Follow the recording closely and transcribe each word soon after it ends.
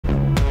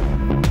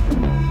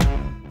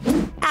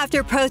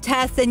After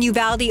protests in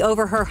Uvalde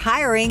over her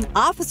hiring,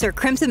 Officer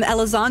Crimson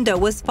Elizondo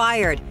was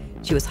fired.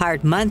 She was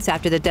hired months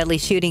after the deadly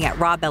shooting at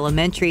Robb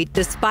Elementary,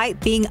 despite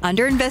being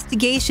under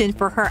investigation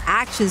for her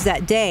actions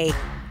that day,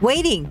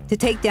 waiting to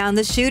take down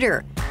the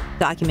shooter.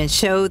 Documents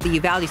show the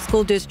Uvalde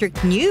School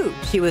District knew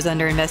she was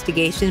under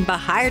investigation but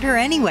hired her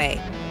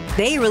anyway.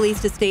 They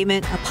released a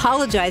statement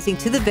apologizing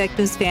to the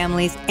victims'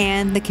 families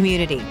and the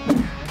community.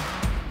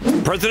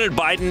 President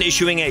Biden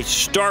issuing a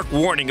stark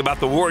warning about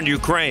the war in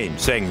Ukraine,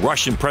 saying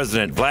Russian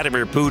President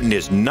Vladimir Putin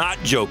is not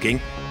joking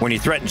when he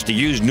threatens to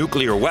use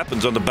nuclear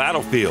weapons on the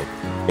battlefield.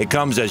 It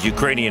comes as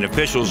Ukrainian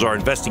officials are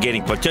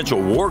investigating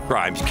potential war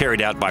crimes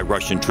carried out by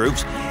Russian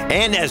troops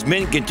and as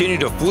men continue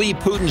to flee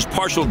Putin's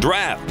partial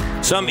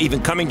draft, some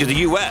even coming to the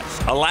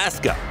U.S.,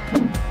 Alaska.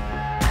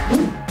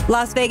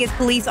 Las Vegas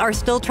police are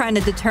still trying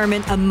to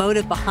determine a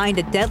motive behind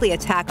a deadly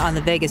attack on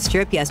the Vegas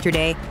Strip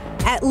yesterday.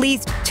 At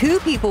least 2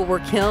 people were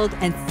killed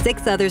and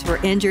 6 others were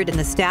injured in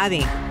the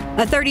stabbing.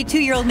 A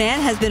 32-year-old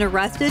man has been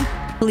arrested.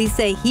 Police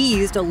say he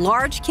used a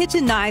large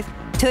kitchen knife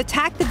to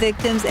attack the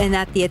victims and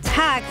that the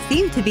attack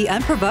seemed to be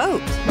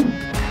unprovoked.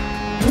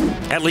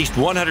 At least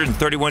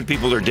 131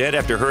 people are dead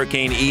after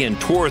Hurricane Ian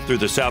tore through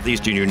the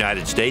southeastern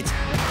United States.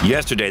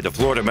 Yesterday, the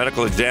Florida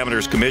Medical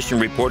Examiners Commission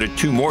reported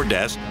 2 more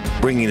deaths,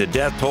 bringing the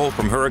death toll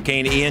from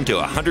Hurricane Ian to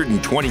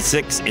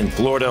 126 in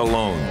Florida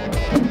alone.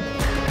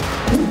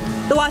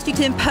 The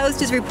Washington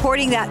Post is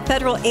reporting that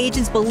federal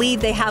agents believe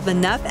they have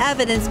enough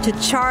evidence to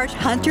charge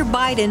Hunter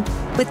Biden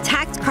with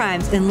tax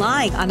crimes and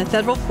lying on a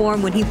federal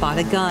form when he bought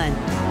a gun.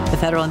 The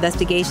federal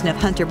investigation of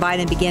Hunter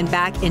Biden began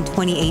back in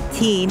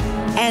 2018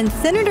 and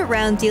centered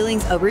around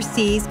dealings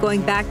overseas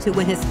going back to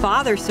when his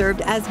father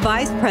served as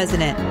vice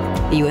president.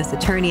 The U.S.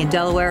 attorney in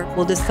Delaware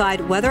will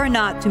decide whether or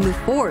not to move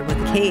forward with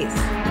the case.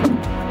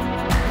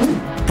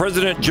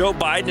 President Joe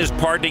Biden is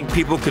pardoning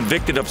people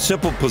convicted of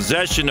simple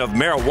possession of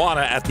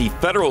marijuana at the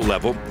federal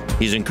level.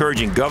 He's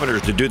encouraging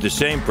governors to do the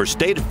same for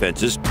state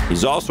offenses.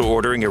 He's also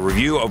ordering a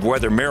review of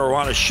whether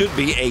marijuana should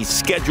be a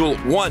Schedule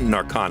I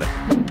narcotic.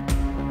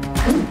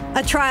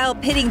 A trial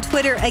pitting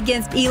Twitter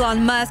against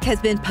Elon Musk has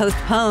been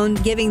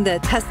postponed, giving the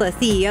Tesla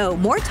CEO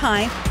more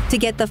time to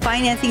get the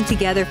financing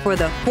together for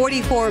the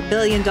 $44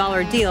 billion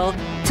deal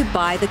to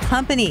buy the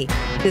company.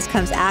 This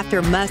comes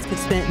after Musk has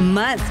spent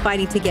months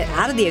fighting to get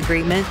out of the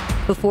agreement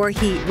before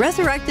he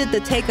resurrected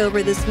the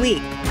takeover this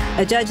week.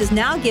 A judge is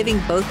now giving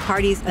both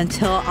parties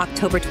until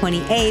October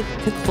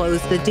 28th to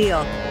close the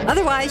deal.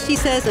 Otherwise, she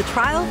says a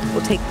trial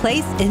will take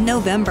place in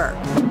November.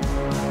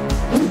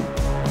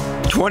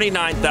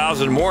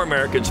 29,000 more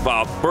Americans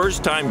filed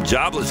first-time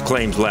jobless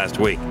claims last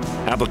week.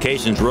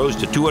 Applications rose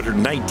to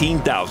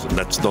 219,000.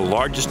 That's the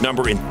largest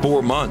number in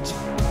 4 months.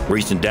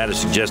 Recent data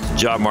suggests the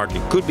job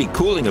market could be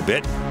cooling a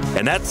bit,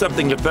 and that's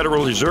something the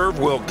Federal Reserve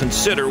will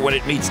consider when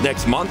it meets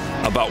next month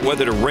about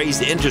whether to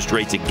raise interest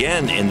rates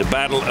again in the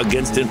battle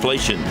against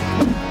inflation.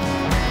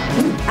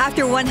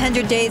 After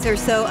 100 days or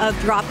so of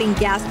dropping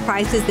gas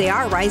prices, they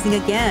are rising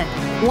again.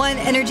 One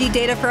energy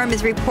data firm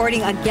is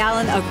reporting a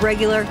gallon of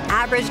regular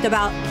averaged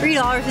about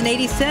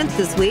 $3.80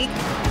 this week.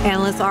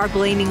 Analysts are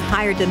blaming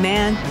higher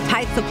demand,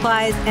 tight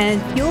supplies,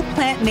 and fuel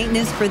plant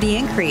maintenance for the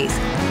increase.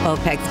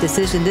 OPEC's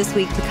decision this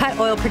week to cut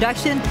oil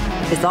production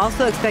is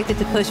also expected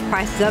to push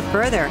prices up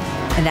further.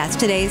 And that's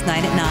today's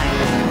 9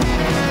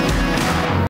 at 9.